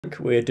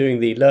We're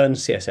doing the Learn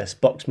CSS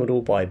box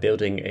model by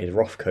building a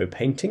Rothko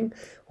painting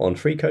on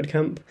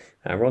freeCodeCamp.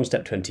 We're on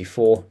step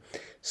 24.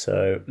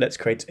 So let's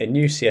create a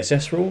new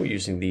CSS rule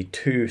using the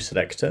to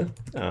selector.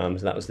 So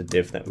that was the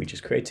div that we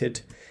just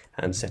created,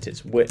 and set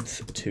its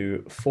width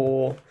to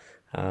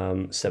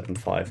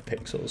 475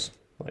 pixels,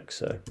 like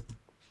so.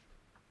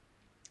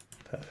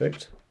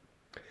 Perfect.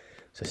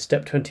 So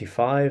step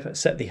 25,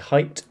 set the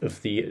height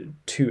of the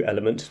to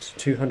element to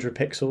 200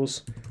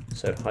 pixels.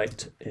 So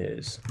height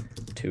is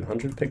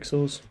 200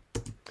 pixels.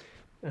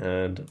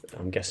 And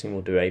I'm guessing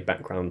we'll do a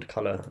background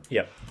color.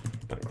 Yep,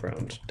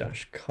 background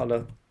dash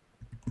color.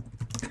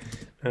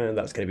 And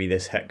that's going to be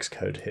this hex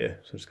code here.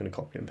 So I'm just going to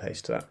copy and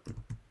paste that.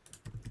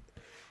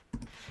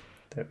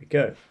 There we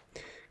go.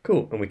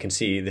 Cool. And we can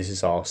see this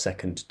is our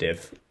second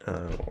div,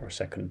 or a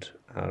second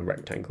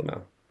rectangle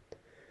now.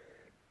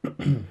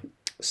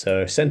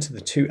 So center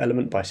the to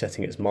element by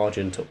setting its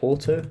margin to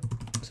auto.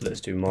 So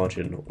let's do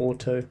margin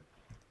auto.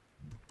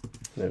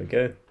 There we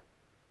go.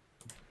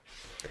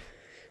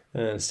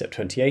 And step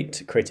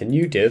 28, create a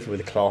new div with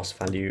a class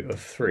value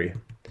of 3.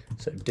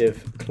 So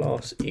div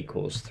class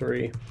equals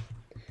 3,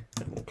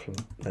 and we'll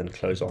then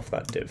close off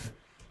that div.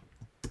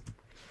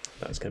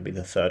 That's going to be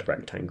the third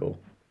rectangle.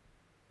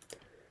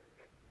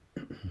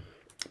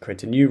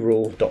 Create a new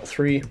rule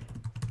 .3,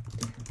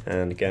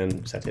 and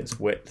again set its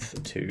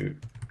width to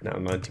now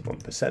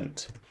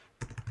 91%,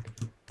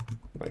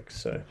 like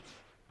so.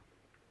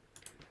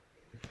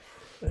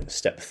 And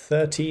step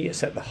 30,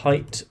 set the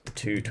height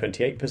to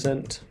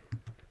 28%.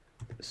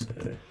 So,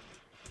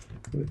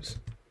 oops.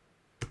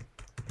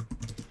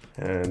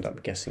 And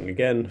I'm guessing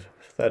again,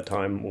 third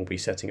time, we'll be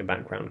setting a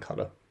background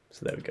color.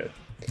 So there we go,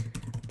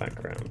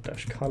 background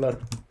dash color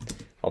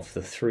of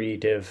the 3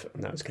 div,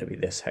 and that's going to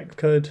be this hex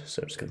code.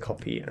 So I'm just going to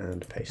copy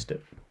and paste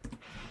it.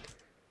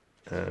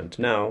 And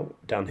now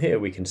down here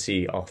we can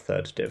see our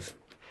third div.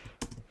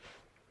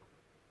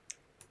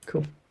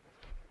 Cool.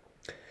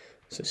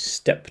 So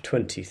step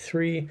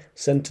 23,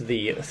 center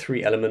the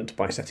 3 element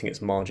by setting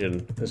its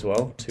margin as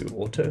well to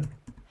auto.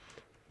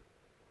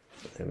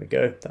 There we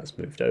go, that's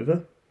moved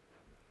over.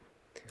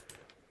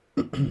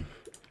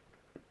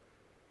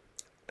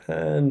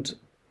 And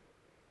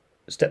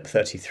step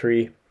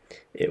 33,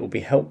 it will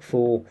be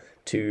helpful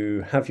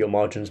to have your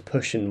margins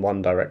push in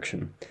one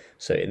direction.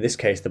 So in this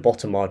case, the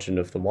bottom margin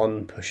of the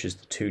 1 pushes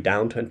the 2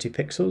 down 20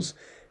 pixels.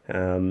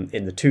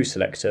 In the to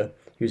selector,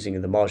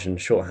 using the margin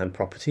shorthand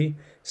property,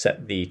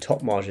 set the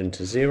top margin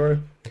to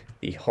 0,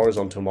 the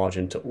horizontal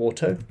margin to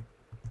auto,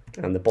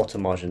 and the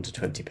bottom margin to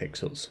 20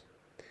 pixels.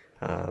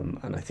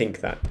 And I think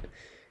that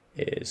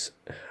is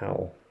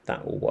how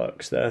that all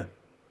works there.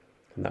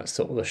 And that's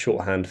sort of the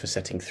shorthand for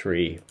setting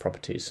 3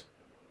 properties.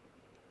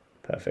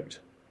 Perfect.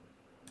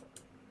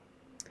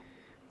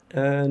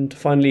 And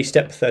finally,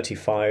 step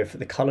 35,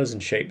 the colors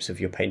and shapes of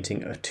your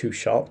painting are too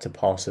sharp to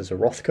pass as a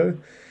Rothko.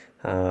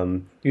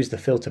 Use the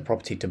filter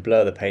property to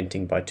blur the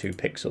painting by 2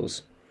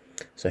 pixels.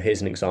 So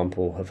here's an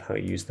example of how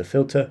you use the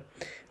filter.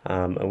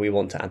 And we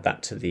want to add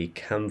that to the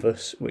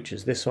canvas, which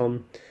is this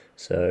one.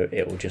 So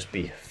it will just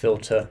be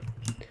filter,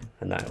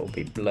 and that will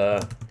be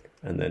blur,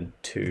 and then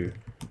 2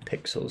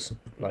 pixels,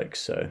 like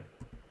so.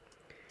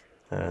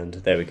 And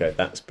there we go,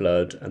 that's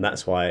blurred, and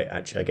that's why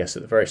actually I guess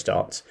at the very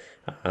start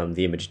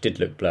the image did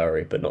look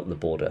blurry but not the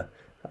border.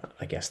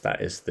 I guess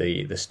that is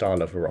the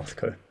style of a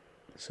Rothko.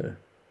 So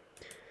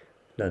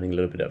learning a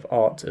little bit of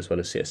art as well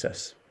as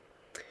CSS.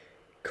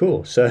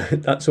 Cool, so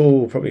that's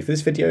all probably for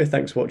this video.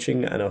 Thanks for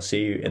watching, and I'll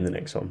see you in the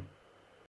next one.